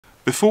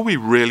Before we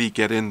really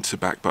get into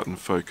back button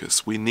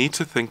focus, we need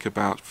to think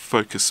about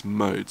focus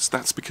modes.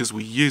 That's because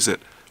we use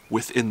it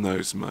within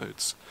those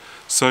modes.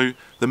 So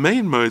the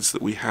main modes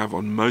that we have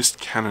on most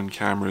Canon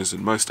cameras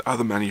and most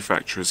other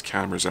manufacturers'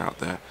 cameras out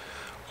there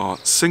are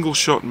single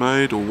shot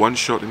mode, or one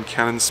shot in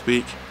Canon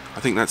speak. I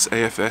think that's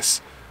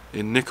AFS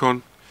in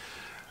Nikon.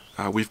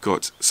 We've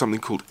got something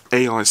called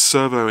AI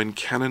servo in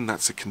Canon.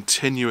 That's a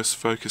continuous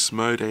focus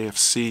mode,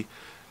 AFC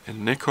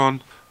in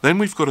Nikon. Then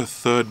we've got a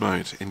third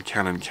mode in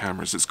Canon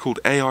cameras. It's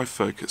called AI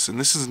focus, and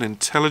this is an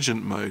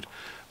intelligent mode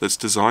that's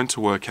designed to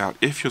work out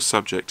if your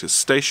subject is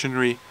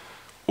stationary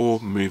or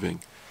moving.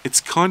 It's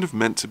kind of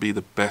meant to be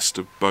the best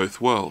of both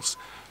worlds,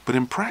 but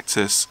in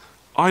practice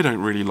I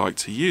don't really like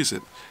to use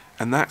it,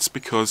 and that's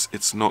because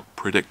it's not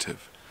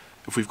predictive.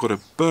 If we've got a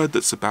bird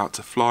that's about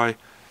to fly,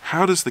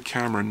 how does the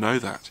camera know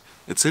that?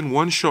 It's in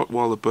one shot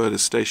while the bird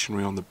is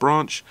stationary on the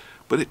branch,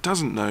 but it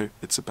doesn't know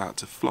it's about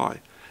to fly.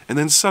 And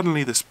then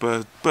suddenly this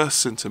bird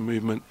bursts into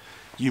movement.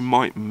 You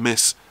might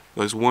miss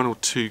those one or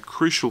two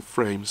crucial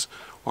frames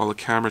while the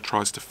camera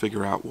tries to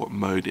figure out what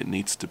mode it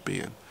needs to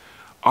be in.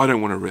 I don't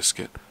want to risk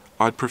it.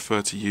 I'd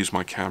prefer to use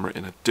my camera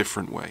in a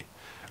different way.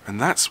 And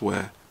that's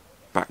where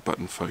back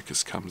button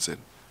focus comes in,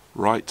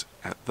 right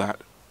at that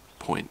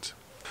point.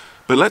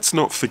 But let's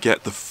not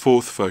forget the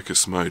fourth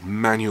focus mode,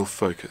 manual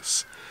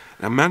focus.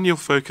 Now, manual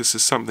focus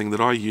is something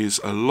that I use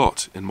a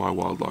lot in my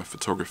wildlife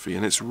photography,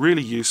 and it's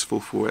really useful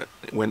for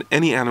when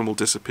any animal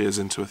disappears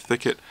into a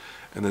thicket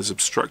and there's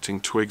obstructing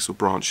twigs or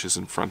branches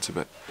in front of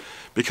it.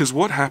 Because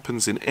what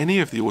happens in any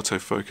of the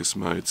autofocus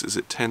modes is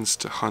it tends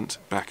to hunt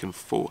back and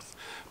forth,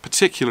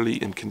 particularly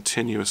in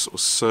continuous or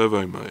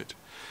servo mode.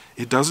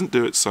 It doesn't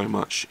do it so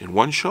much in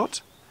one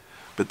shot,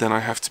 but then I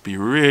have to be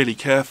really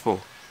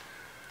careful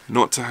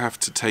not to have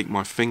to take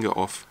my finger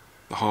off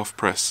the half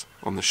press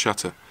on the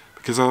shutter,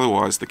 because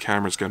otherwise the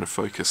camera's going to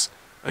focus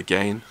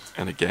again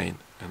and again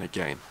and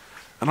again.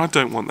 And I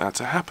don't want that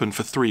to happen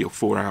for 3 or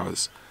 4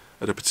 hours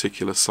at a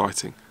particular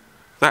sighting.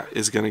 That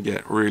is going to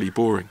get really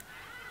boring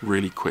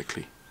really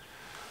quickly.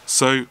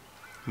 So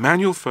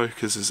manual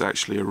focus is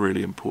actually a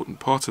really important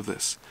part of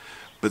this.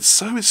 But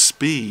so is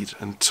speed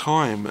and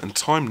time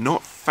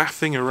not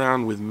faffing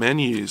around with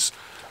menus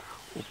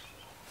or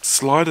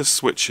slider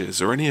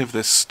switches or any of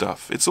this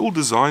stuff. It's all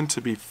designed to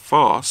be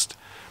fast,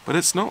 but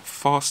it's not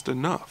fast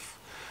enough.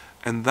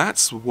 And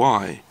that's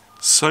why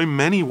so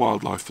many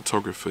wildlife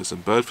photographers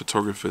and bird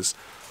photographers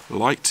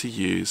like to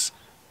use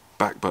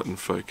back button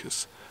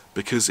focus,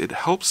 because it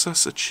helps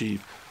us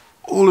achieve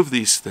all of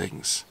these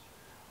things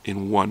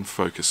in one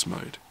focus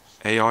mode,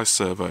 AI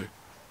servo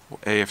or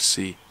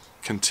AFC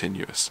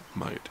continuous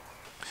mode.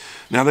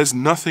 Now, there's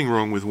nothing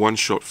wrong with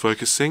one-shot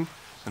focusing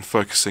and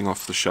focusing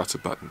off the shutter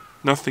button.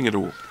 Nothing at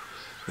all.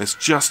 There's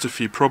just a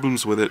few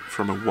problems with it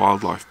from a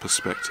wildlife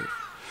perspective.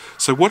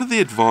 So what are the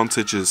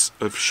advantages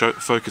of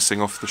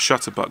focusing off the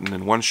shutter button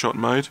in one-shot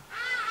mode?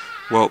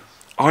 Well,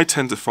 I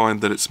tend to find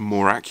that it's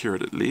more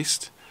accurate, at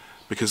least,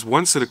 because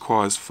once it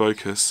acquires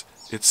focus,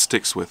 it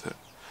sticks with it.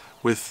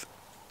 With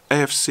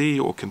AFC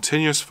or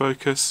continuous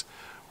focus,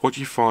 what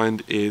you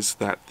find is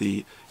that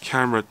the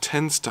camera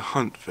tends to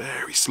hunt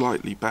very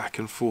slightly back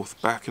and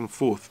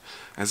forth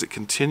as it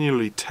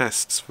continually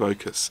tests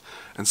focus,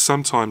 and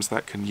sometimes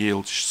that can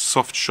yield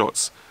soft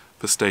shots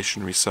for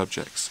stationary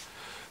subjects.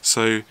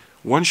 So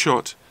one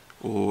shot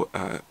or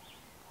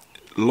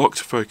locked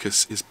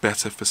focus is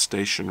better for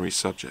stationary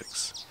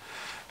subjects.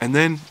 And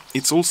then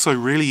it's also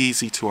really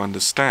easy to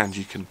understand.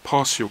 You can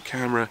pass your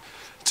camera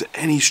to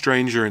any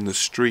stranger in the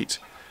street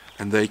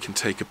and they can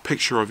take a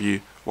picture of you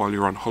while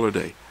you're on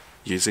holiday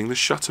using the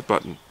shutter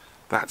button.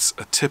 That's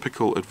a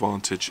typical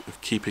advantage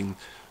of keeping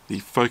the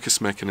focus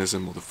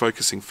mechanism or the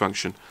focusing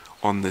function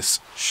on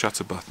this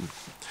shutter button.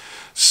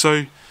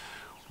 So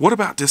what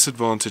about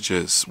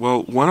disadvantages?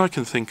 Well, one I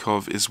can think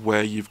of is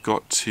where you've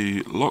got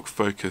to lock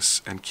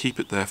focus and keep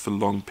it there for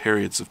long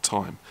periods of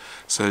time.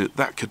 So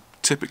that could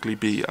typically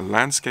be a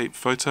landscape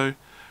photo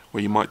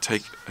where you might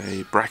take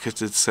a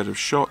bracketed set of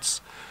shots.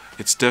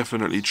 It's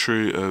definitely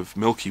true of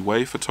Milky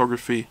Way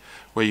photography,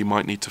 where you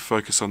might need to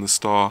focus on the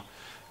star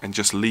and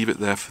just leave it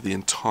there for the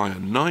entire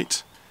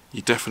night.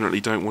 You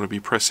definitely don't want to be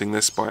pressing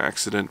this by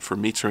accident for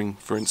metering,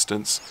 for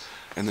instance,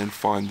 and then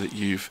find that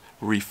you've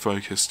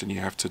refocused and you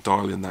have to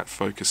dial in that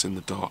focus in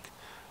the dark.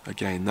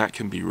 Again, that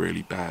can be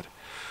really bad.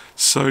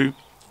 So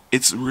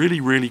it's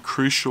really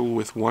crucial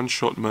with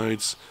one-shot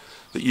modes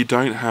that you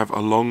don't have a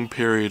long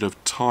period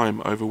of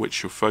time over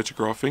which you're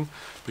photographing,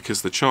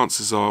 because the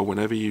chances are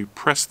whenever you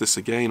press this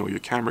again or your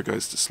camera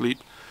goes to sleep,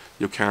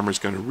 your camera is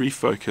going to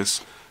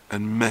refocus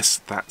and mess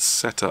that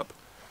setup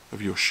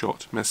of your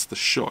shot, mess the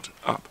shot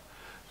up.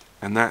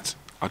 And that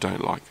I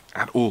don't like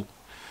at all.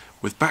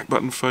 With back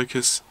button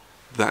focus,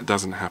 that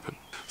doesn't happen.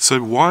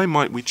 So why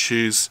might we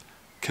choose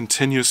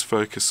continuous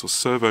focus or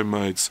servo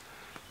modes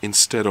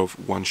instead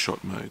of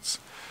one-shot modes?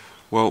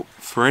 Well,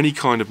 for any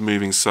kind of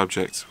moving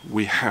subject,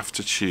 we have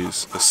to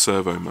choose a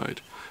servo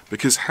mode,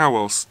 because how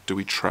else do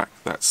we track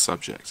that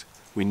subject?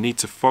 We need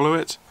to follow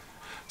it,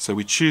 so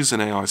we choose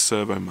an AI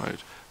servo mode.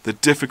 The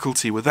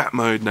difficulty with that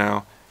mode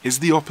now is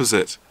the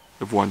opposite.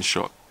 of one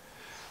shot.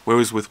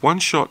 Whereas with one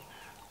shot,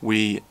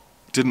 we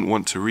didn't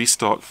want to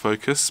restart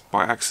focus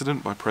by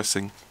accident by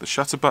pressing the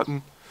shutter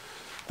button.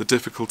 The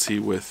difficulty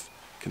with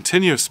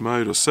continuous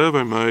mode or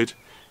servo mode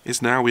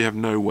is now we have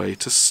no way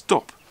to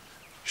stop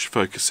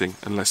focusing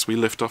unless we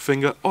lift our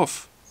finger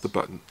off the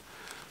button.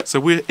 So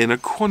we're in a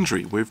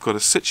quandary. We've got a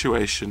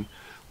situation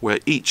where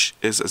each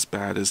is as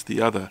bad as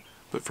the other,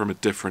 but from a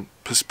different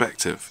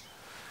perspective.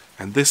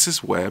 And this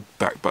is where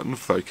back button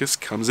focus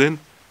comes in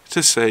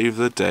to save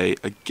the day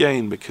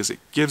again, because it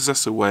gives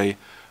us a way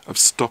of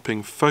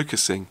stopping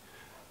focusing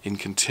in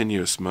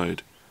continuous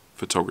mode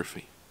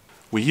photography.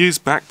 We use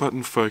back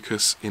button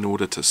focus in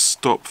order to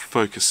stop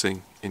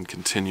focusing in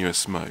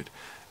continuous mode.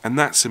 And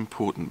that's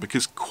important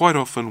because quite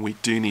often we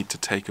do need to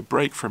take a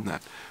break from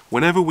that.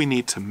 Whenever we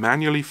need to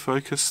manually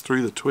focus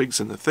through the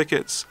twigs and the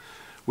thickets,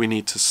 we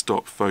need to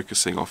stop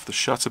focusing off the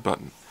shutter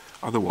button.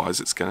 Otherwise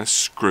it's going to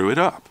screw it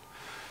up.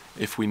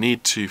 If we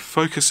need to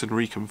focus and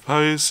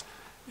recompose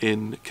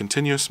in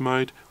continuous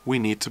mode, we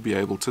need to be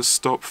able to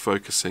stop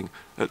focusing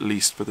at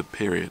least for the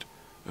period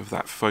of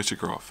that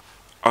photograph.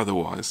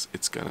 Otherwise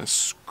it's going to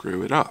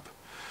screw it up.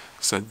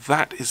 So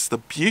that is the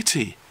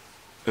beauty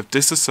of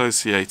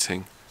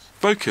disassociating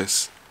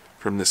focus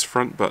from this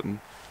front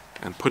button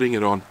and putting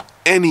it on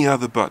any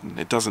other button.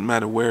 It doesn't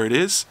matter where it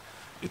is,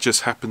 it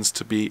just happens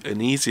to be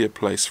an easier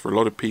place for a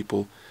lot of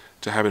people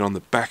to have it on the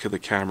back of the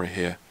camera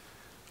here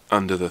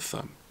under the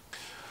thumb.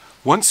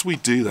 Once we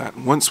do that,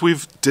 once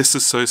we've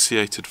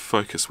disassociated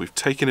focus, we've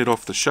taken it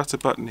off the shutter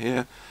button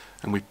here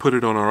and we put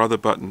it on our other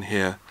button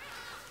here,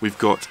 we've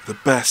got the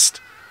best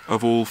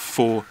of all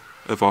four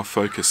of our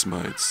focus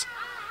modes.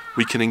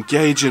 We can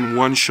engage in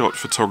one-shot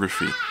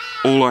photography.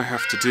 All I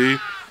have to do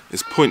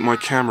is point my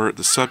camera at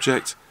the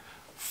subject,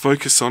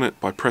 focus on it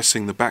by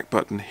pressing the back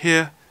button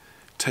here,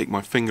 take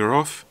my finger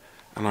off,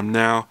 and I'm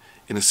now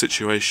in a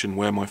situation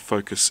where my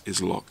focus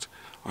is locked.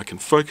 I can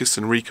focus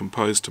and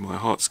recompose to my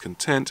heart's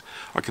content.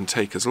 I can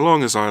take as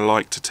long as I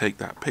like to take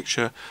that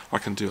picture. I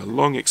can do a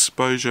long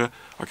exposure.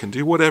 I can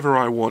do whatever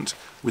I want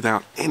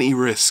without any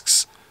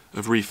risks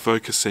of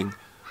refocusing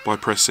by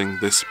pressing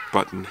this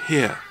button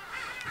here.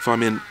 If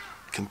I'm in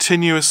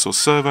continuous or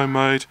servo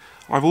mode,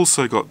 I've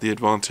also got the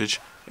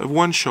advantage of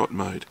one-shot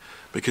mode,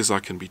 because I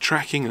can be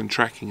tracking and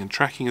tracking and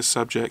tracking a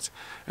subject,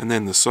 and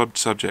then the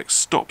subject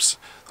stops.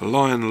 The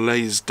lion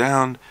lays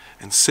down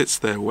and sits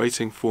there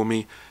waiting for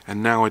me,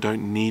 and now I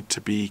don't need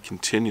to be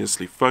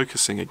continuously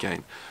focusing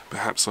again.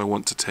 Perhaps I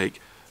want to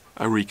take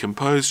a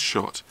recomposed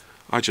shot.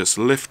 I just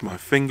lift my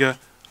finger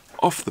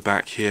off the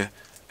back here,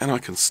 and I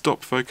can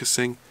stop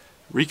focusing,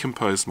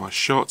 recompose my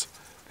shot,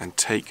 and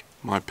take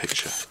my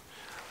picture.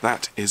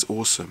 That is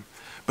awesome.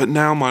 But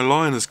now my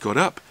lion has got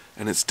up,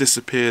 and it's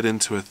disappeared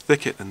into a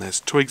thicket and there's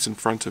twigs in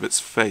front of its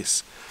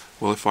face.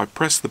 Well, if I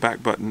press the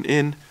back button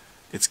in,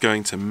 it's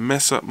going to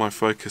mess up my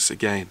focus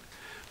again.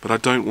 But I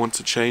don't want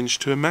to change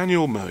to a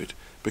manual mode,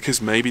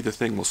 because maybe the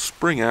thing will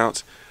spring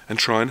out and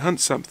try and hunt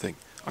something.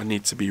 I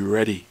need to be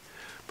ready.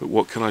 But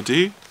what can I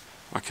do?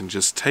 I can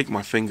just take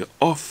my finger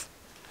off,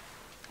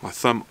 my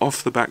thumb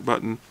off the back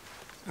button,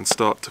 and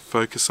start to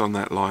focus on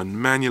that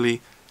line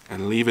manually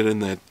and leave it in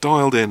there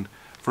dialed in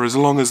for as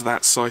long as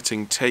that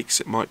sighting takes.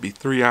 It might be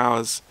 3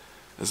 hours.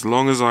 As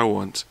long as I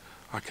want,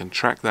 I can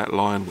track that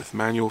line with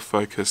manual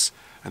focus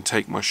and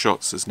take my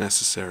shots as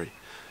necessary.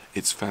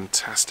 It's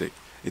fantastic.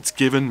 It's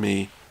given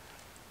me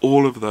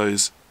all of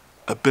those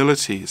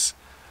abilities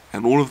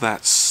and all of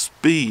that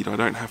speed. I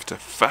don't have to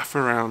faff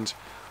around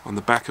on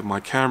the back of my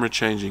camera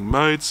changing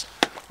modes.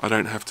 I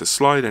don't have to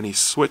slide any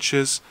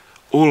switches.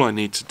 All I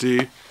need to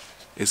do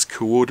is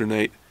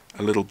coordinate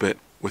a little bit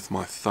with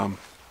my thumb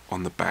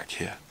on the back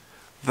here.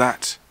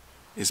 That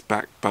is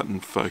back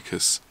button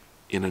focus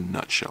in a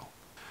nutshell.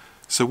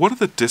 So what are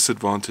the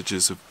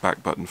disadvantages of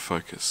back button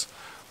focus?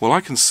 Well, I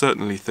can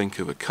certainly think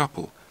of a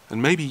couple,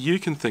 and maybe you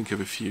can think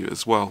of a few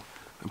as well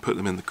and put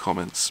them in the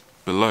comments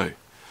below.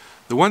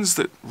 The ones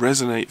that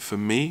resonate for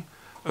me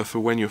are for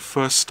when you're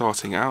first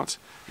starting out.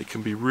 It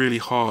can be really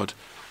hard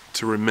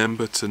to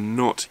remember to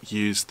not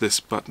use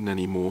this button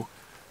anymore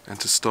and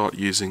to start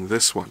using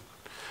this one.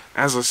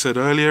 As I said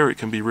earlier, it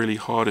can be really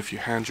hard if you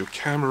hand your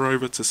camera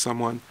over to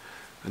someone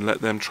and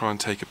let them try and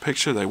take a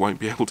picture. They won't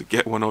be able to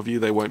get one of you.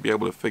 They won't be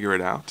able to figure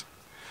it out.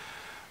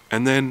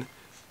 And then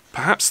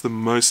perhaps the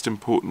most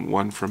important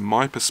one from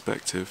my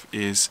perspective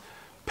is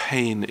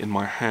pain in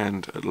my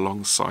hand at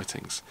long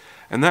sightings.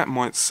 And that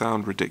might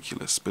sound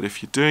ridiculous, but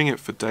if you're doing it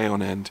for day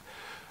on end,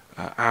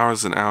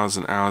 hours and hours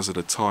and hours at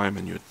a time,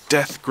 and you're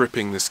death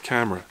gripping this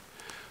camera,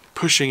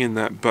 pushing in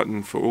that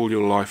button for all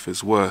your life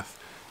is worth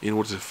in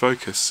order to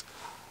focus,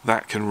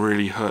 that can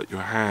really hurt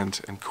your hand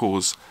and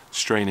cause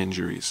strain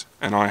injuries.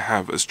 And I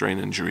have a strain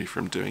injury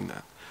from doing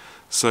that.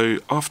 So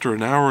after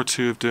an hour or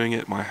two of doing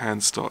it, my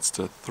hand starts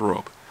to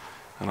throb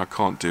and I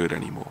can't do it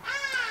anymore.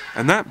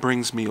 And that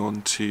brings me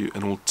on to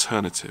an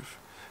alternative.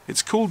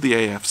 It's called the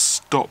AF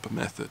stop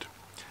method,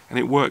 and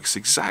it works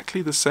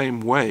exactly the same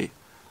way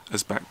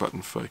as back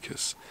button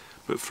focus,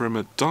 but from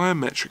a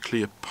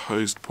diametrically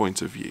opposed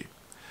point of view.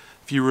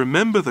 If you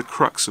remember the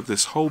crux of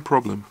this whole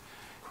problem,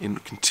 in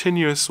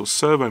continuous or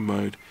servo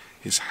mode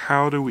is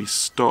how do we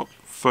stop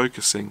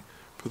focusing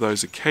for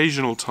those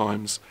occasional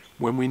times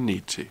when we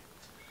need to?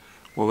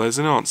 Well, there's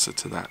an answer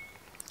to that.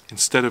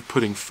 Instead of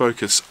putting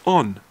focus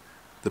on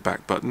the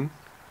back button,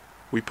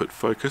 we put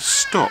focus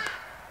stop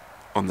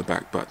on the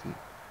back button.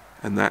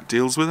 And that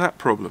deals with that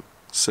problem.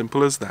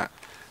 Simple as that.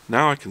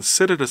 Now I can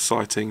sit at a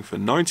sighting for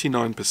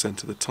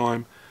 99% of the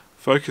time,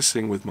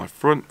 focusing with my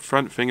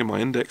front finger, my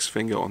index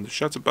finger on the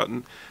shutter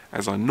button,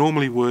 as I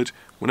normally would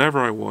whenever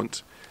I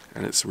want,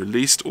 and it's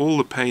released all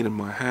the pain in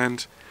my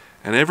hand.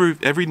 And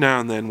every now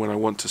and then when I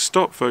want to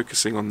stop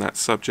focusing on that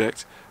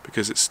subject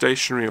because it's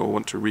stationary or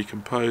want to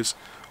recompose,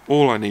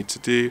 all I need to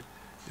do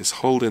is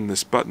hold in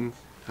this button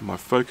and my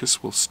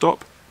focus will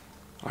stop.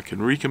 I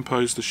can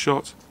recompose the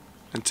shot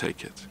and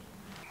take it.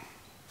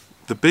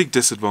 The big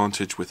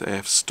disadvantage with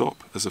AF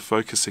stop as a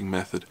focusing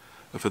method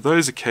are for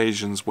those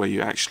occasions where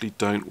you actually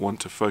don't want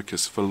to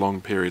focus for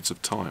long periods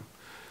of time.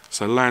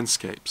 So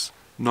landscapes,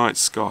 night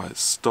skies,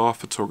 star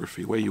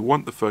photography, where you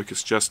want the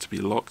focus just to be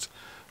locked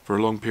for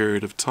a long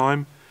period of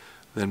time,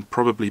 then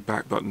probably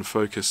back button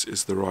focus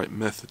is the right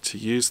method to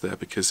use there,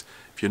 because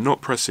if you're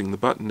not pressing the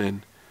button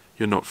in,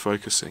 you're not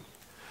focusing.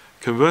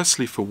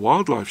 Conversely, for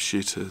wildlife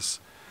shooters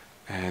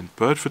and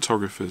bird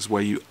photographers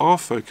where you are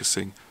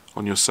focusing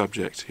on your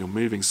subject, your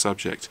moving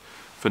subject,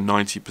 for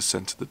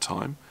 90% of the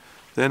time,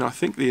 then I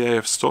think the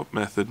AF stop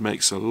method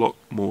makes a lot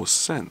more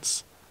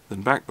sense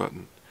than back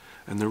button.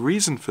 And the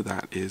reason for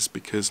that is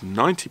because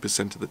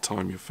 90% of the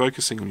time you're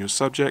focusing on your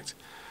subject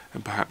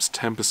and perhaps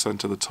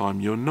 10% of the time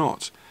you're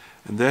not.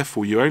 And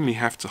therefore you only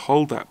have to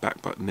hold that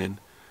back button in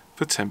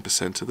for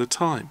 10% of the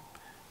time.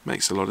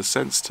 Makes a lot of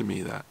sense to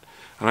me, that.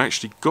 And I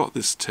actually got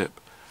this tip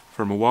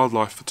from a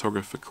wildlife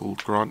photographer called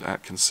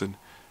𝗟𝗡𝗥𝗔𝗡𝗦𝗢𝗥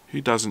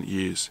who doesn't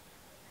use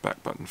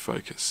back button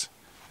focus.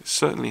 It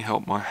certainly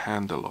helped my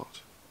hand a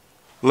lot.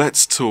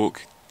 Let's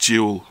talk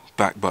dual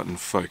back button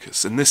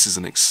focus, and this is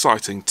an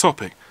exciting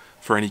topic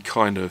for any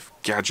kind of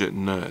gadget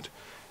nerd.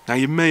 Now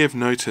you may have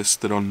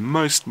noticed that on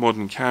most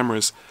modern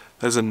cameras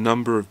there's a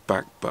number of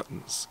back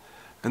buttons,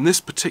 and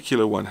this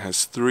particular one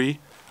has 3,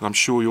 and I'm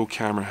sure your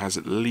camera has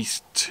at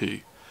least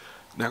 2.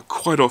 Now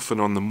quite often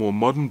on the more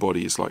modern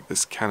bodies like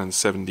this Canon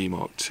 7D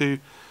Mark II,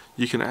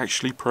 you can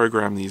actually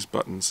program these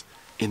buttons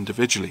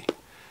individually.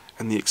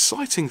 And the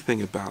exciting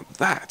thing about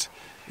that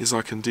is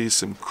I can do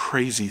some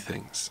crazy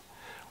things.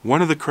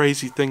 One of the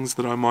crazy things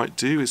that I might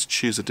do is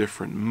choose a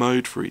different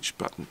mode for each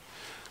button.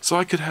 So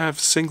I could have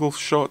single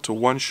shot or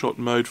one shot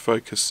mode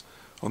focus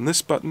on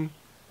this button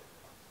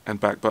and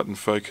back button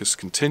focus,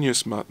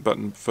 continuous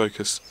button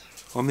focus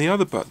on the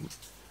other button.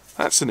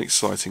 That's an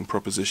exciting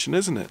proposition,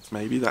 isn't it?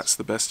 Maybe that's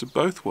the best of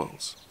both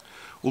worlds.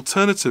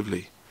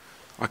 Alternatively,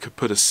 I could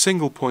put a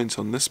single point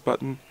on this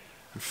button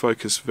and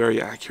focus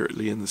very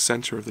accurately in the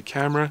center of the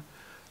camera,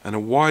 and a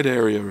wide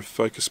area of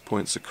focus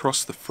points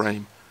across the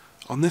frame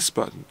on this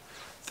button.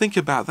 Think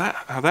about that,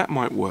 how that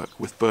might work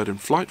with bird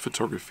and flight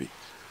photography.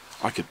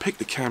 I could pick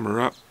the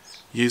camera up,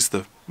 use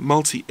the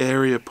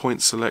multi-area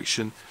point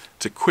selection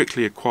to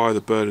quickly acquire the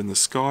bird in the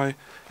sky,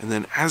 and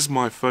then as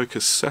my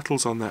focus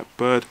settles on that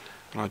bird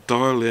and I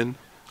dial in,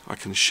 I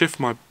can shift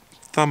my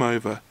thumb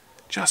over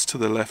just to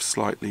the left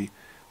slightly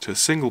to a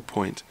single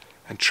point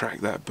and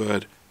track that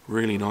bird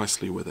really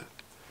nicely with it.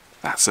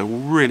 That's a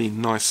really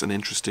nice and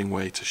interesting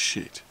way to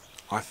shoot,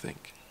 I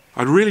think.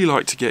 I'd really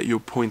like to get your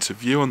point of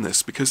view on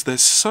this, because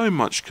there's so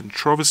much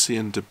controversy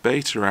and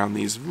debate around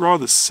these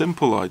rather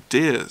simple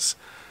ideas.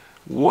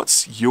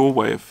 What's your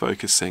way of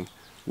focusing?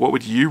 What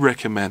would you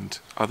recommend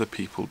other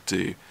people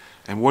do?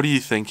 And what do you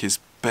think is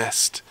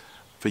best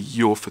for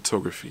your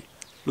photography?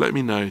 Let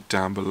me know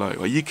down below.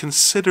 Are you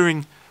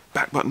considering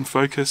back button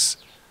focus?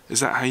 Is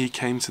that how you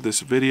came to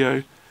this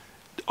video?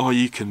 Are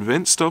you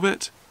convinced of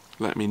it?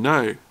 Let me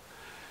know.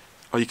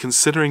 Are you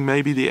considering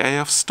maybe the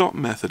AF stop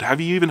method?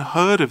 Have you even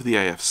heard of the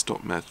AF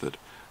stop method?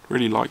 I'd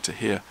really like to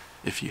hear,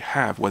 if you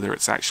have, whether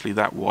it's actually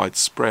that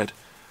widespread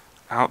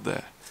out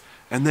there.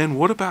 And then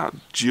what about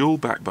dual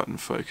back button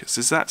focus?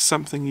 Is that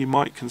something you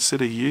might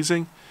consider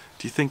using?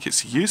 Do you think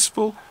it's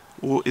useful,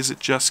 or is it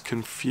just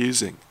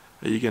confusing?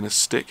 Are you going to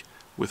stick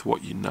with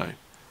what you know?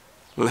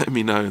 Let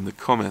me know in the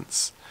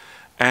comments.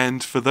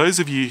 And for those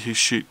of you who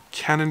shoot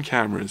Canon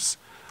cameras,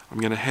 I'm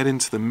going to head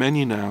into the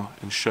menu now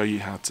and show you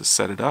how to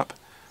set it up.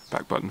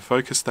 Back button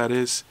focus, that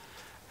is.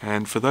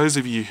 And for those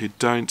of you who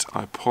don't,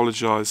 I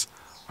apologize.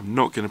 I'm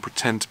not going to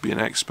pretend to be an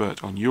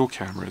expert on your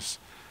cameras.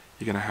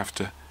 You're going to have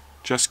to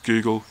just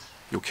Google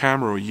your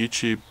camera or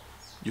YouTube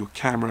your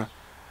camera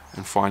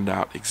and find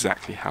out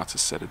exactly how to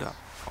set it up.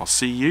 I'll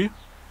see you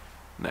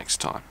next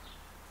time.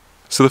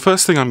 So the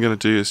first thing I'm going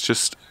to do is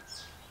just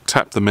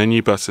tap the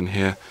menu button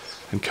here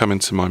and come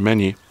into my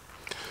menu,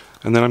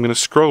 and then I'm going to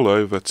scroll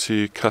over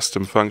to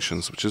custom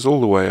functions, which is all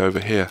the way over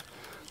here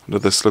under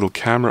this little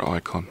camera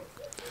icon.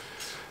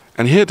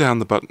 And here down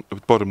the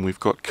bottom we've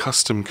got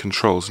custom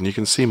controls, and you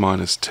can see mine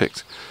is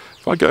ticked.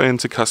 If I go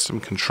into custom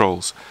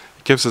controls,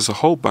 it gives us a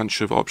whole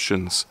bunch of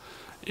options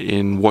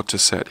in what to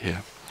set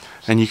here.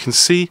 And you can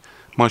see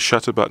my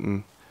shutter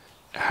button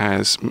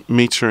has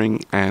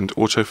metering and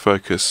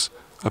autofocus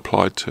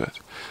applied to it.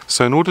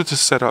 So in order to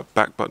set up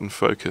back button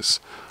focus,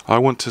 I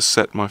want to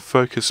set my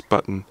focus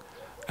button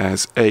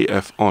as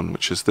AF on,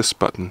 which is this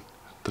button,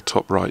 the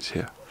top right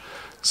here.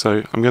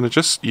 So I'm going to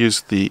just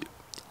use the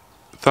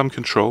thumb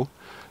control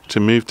to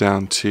move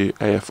down to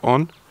AF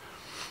on,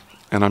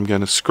 and I'm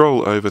going to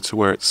scroll over to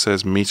where it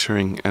says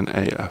metering and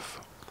AF,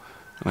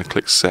 and I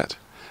click set.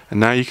 And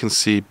now you can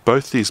see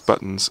both these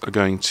buttons are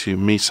going to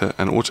meter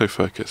and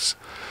autofocus.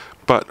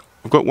 But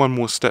I've got one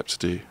more step to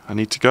do. I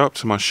need to go up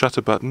to my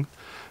shutter button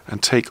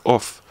and take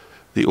off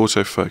the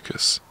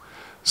autofocus.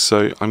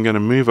 So I'm going to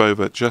move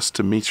over just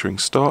to metering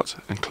start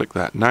and click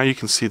that. Now you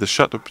can see the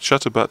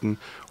shutter button,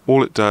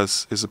 all it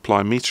does is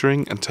apply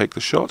metering and take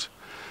the shot.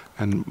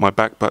 And my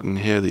back button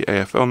here, the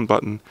AF on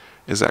button,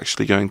 is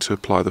actually going to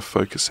apply the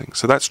focusing.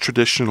 So that's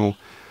traditional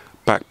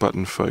back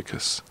button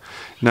focus.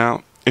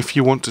 Now, if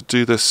you want to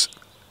do this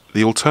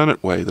the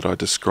alternate way that I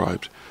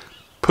described,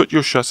 put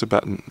your shutter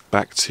button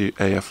back to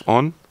AF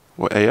on,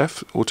 or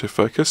AF,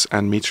 autofocus,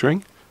 and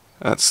metering.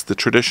 That's the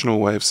traditional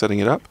way of setting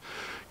it up.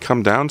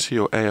 Come down to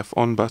your AF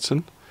on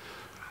button,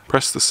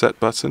 press the set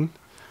button,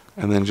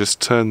 and then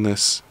just turn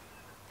this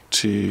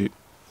to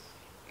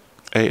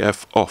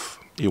AF off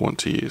you want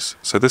to use.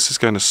 So this is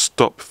going to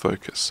stop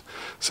focus.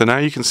 So now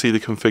you can see the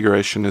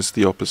configuration is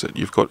the opposite.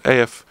 You've got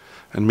AF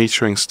and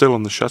metering still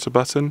on the shutter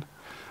button,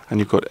 and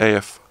you've got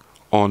AF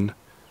on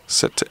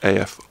set to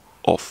AF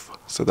off.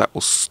 So that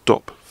will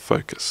stop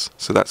focus.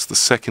 So that's the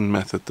second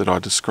method that I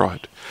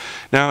described.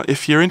 Now,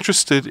 if you're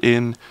interested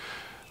in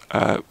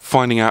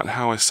finding out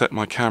how I set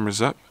my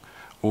cameras up,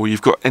 or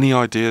you've got any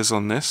ideas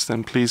on this,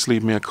 then please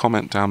leave me a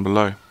comment down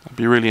below. I'd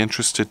be really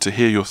interested to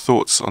hear your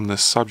thoughts on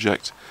this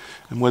subject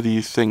and whether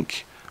you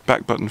think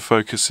back button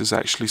focus is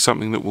actually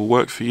something that will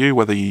work for you,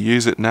 whether you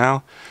use it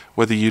now,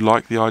 whether you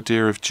like the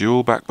idea of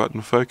dual back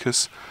button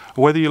focus,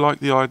 or whether you like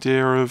the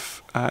idea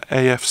of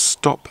AF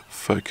stop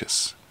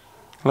focus.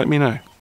 Let me know.